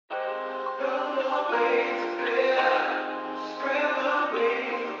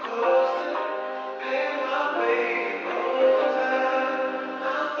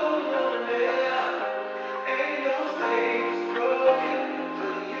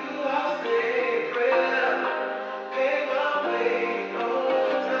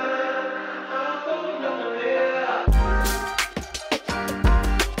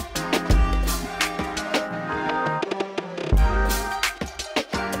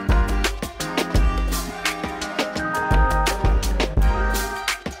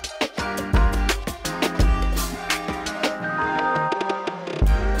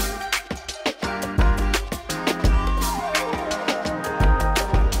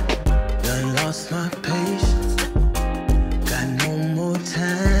Lost my patience, got no more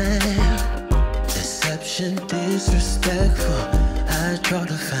time. Deception, disrespectful, I draw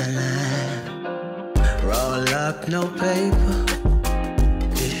the fine line. Roll up, no paper,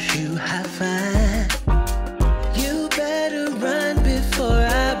 if you have fine. You better run before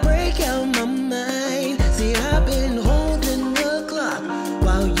I break out my mind. See, I've been holding the clock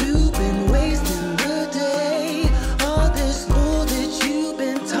while you've been wasting the day. All this bull that you've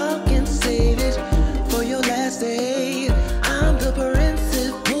been talking, save it for your last day. I'm the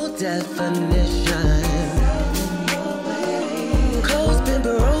principal definition. Clothes been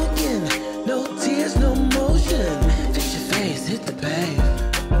broken, no tears, no motion. Fix your face, hit the bag.